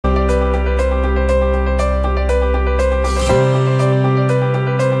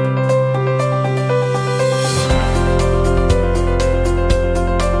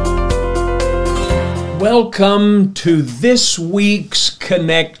Welcome to this week's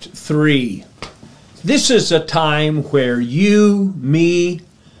Connect 3. This is a time where you, me,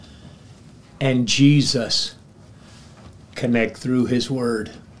 and Jesus connect through His Word.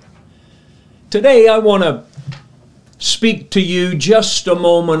 Today I want to speak to you just a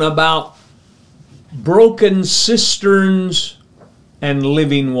moment about broken cisterns and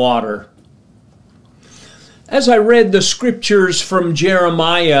living water. As I read the scriptures from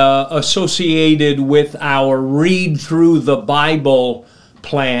Jeremiah associated with our read through the Bible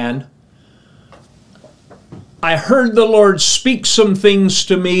plan, I heard the Lord speak some things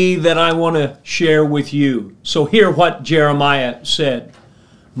to me that I want to share with you. So hear what Jeremiah said.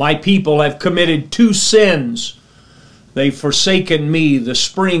 My people have committed two sins. They've forsaken me, the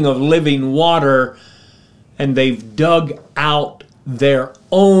spring of living water, and they've dug out their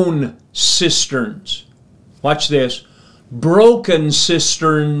own cisterns. Watch this. Broken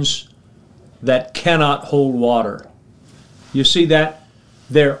cisterns that cannot hold water. You see that?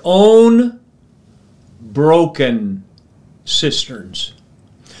 Their own broken cisterns.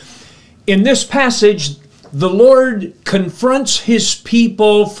 In this passage, the Lord confronts His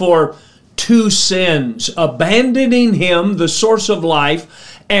people for two sins: abandoning Him, the source of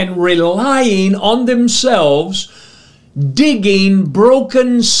life, and relying on themselves, digging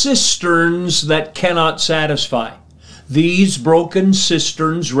broken cisterns that cannot satisfy. These broken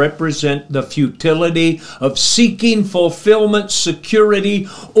cisterns represent the futility of seeking fulfillment, security,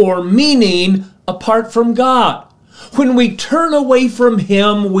 or meaning apart from God. When we turn away from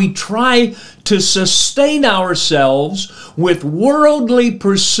Him, we try to sustain ourselves with worldly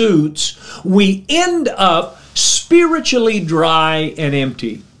pursuits. We end up spiritually dry and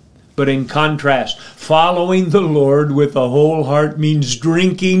empty. But in contrast, following the Lord with a whole heart means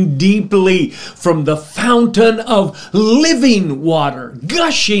drinking deeply from the fountain of living water,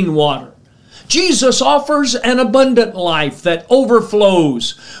 gushing water. Jesus offers an abundant life that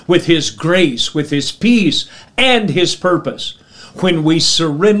overflows with His grace, with His peace, and His purpose. When we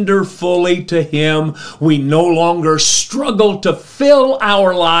surrender fully to Him, we no longer struggle to fill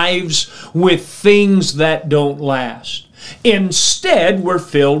our lives with things that don't last. Instead, we're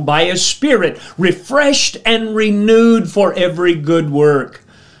filled by His Spirit, refreshed and renewed for every good work.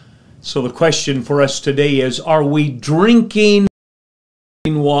 So the question for us today is, are we drinking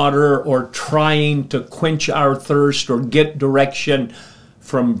water or trying to quench our thirst or get direction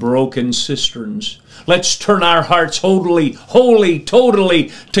from broken cisterns? Let's turn our hearts totally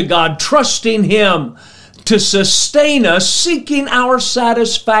to God, trusting Him to sustain us, seeking our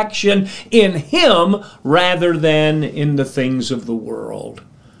satisfaction in Him rather than in the things of the world.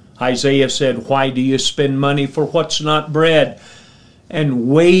 Isaiah said, "Why do you spend money for what's not bread, and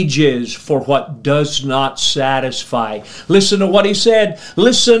wages for what does not satisfy?" Listen to what he said.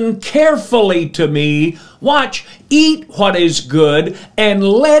 Listen carefully to me. Watch, eat what is good, and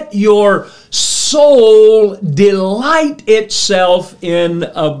let your soul delight itself in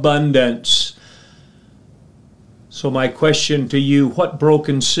abundance. So my question to you, what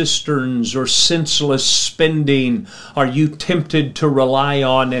broken cisterns or senseless spending are you tempted to rely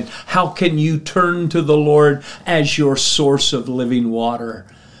on, and how can you turn to the Lord as your source of living water?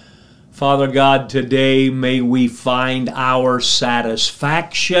 Father God, today may we find our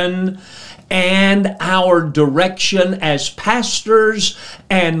satisfaction and our direction as pastors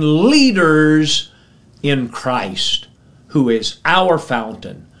and leaders in Christ, who is our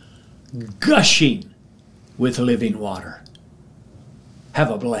fountain, gushing with living water. Have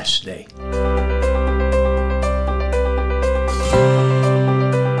a blessed day.